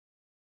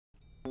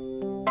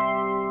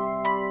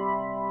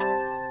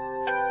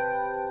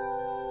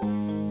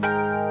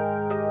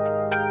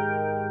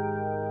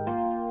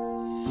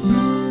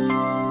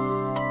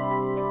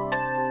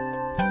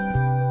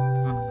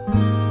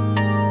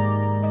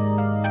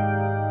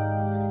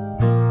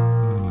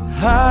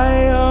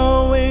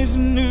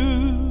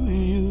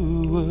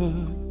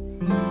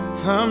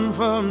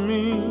for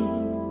me.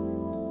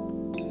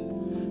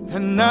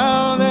 And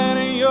now that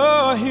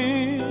you're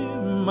here,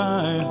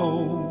 my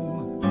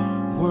whole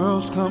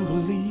world's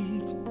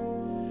complete.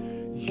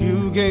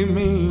 You gave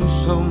me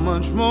so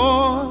much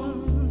more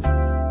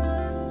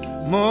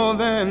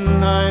than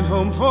I'd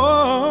hoped for.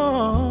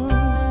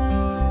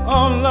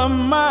 All of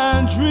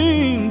my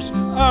dreams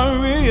I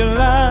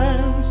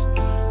realized.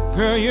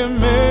 Girl, you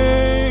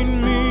made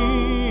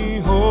me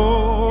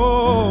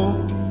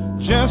whole.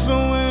 Just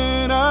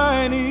when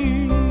I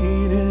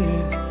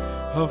needed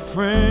a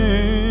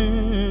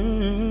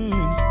friend,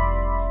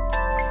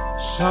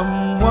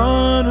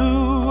 someone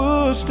who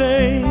would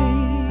stay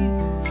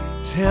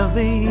till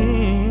the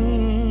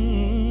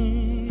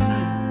end.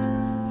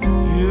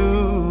 You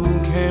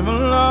came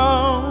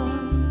along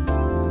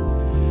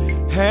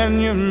and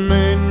you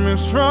made me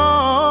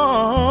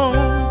strong.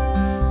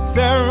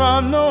 There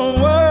are no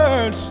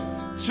words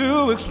to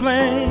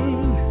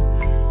explain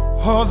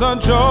all the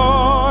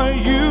joy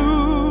you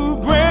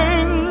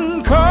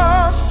bring,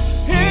 'cause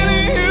in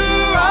you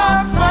I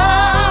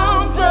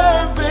found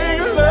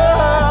perfect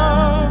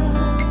love,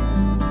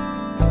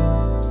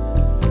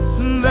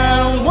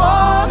 that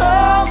one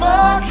of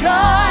a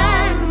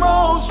kind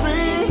most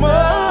dream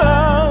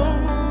of.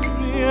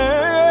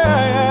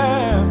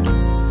 Yeah,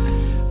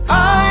 I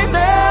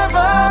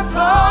never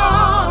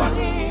thought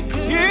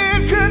it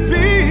could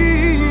be,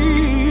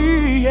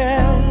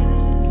 yeah,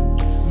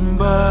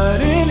 but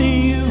in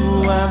you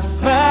I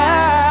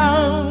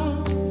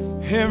found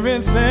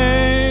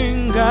everything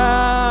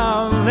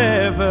I'll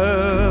ever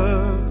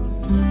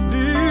need.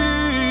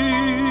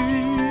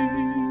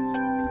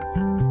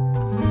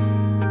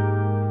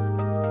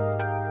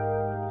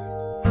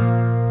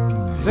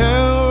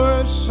 There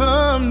were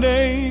some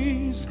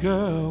days,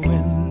 girl,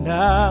 when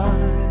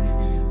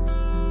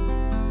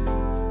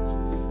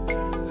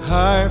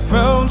I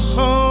felt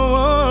so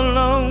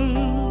alone,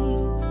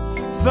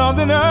 thought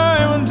that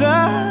I would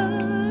die.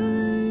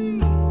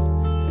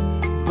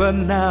 But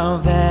now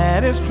that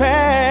it's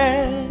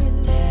past,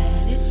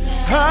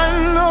 I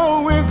know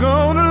we're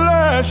gonna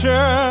last,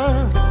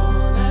 yeah,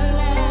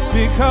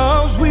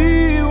 because we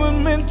were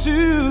meant to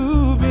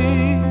be.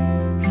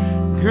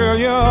 Girl,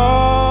 you're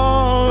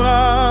all I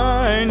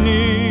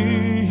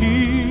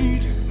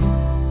need.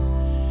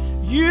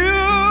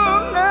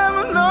 You'll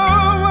never know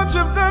what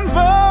you've done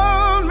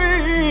for me,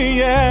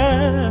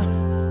 yeah.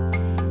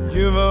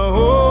 You've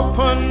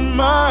opened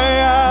my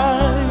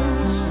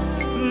eyes,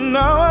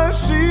 now I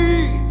see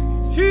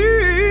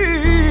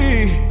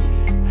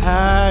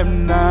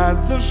I'm not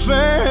the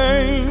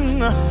same.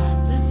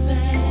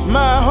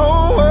 My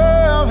whole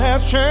world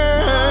has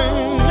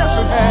changed. Yes,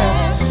 it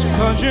has.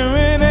 'Cause you're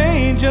an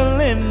angel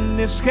in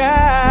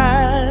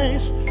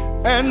disguise,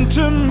 and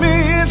to me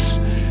it's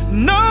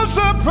no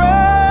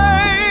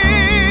surprise.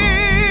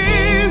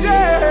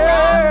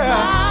 Yeah,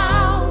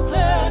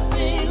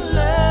 perfect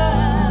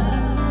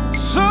love.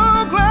 So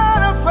glad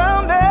I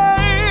found it.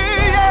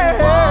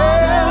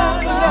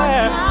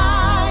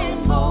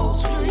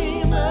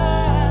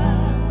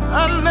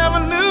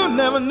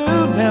 Never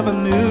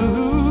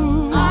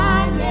knew. I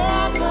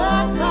never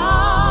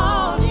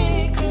thought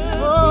it could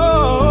be.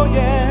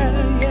 Yeah,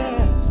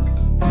 yeah.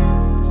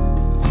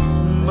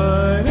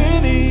 But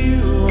in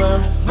you I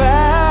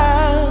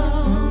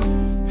found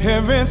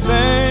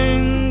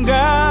everything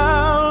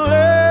I'll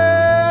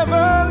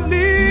ever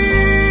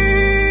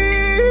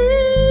need.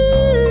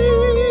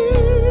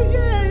 Yeah,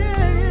 yeah,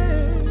 yeah.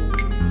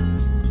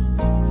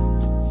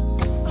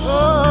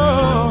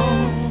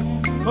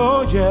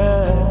 Oh,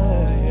 yeah.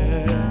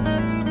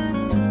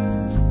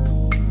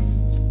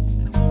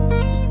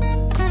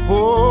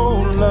 Oh,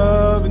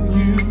 loving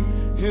you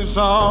is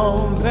all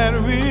that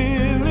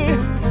really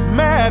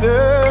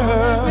matters.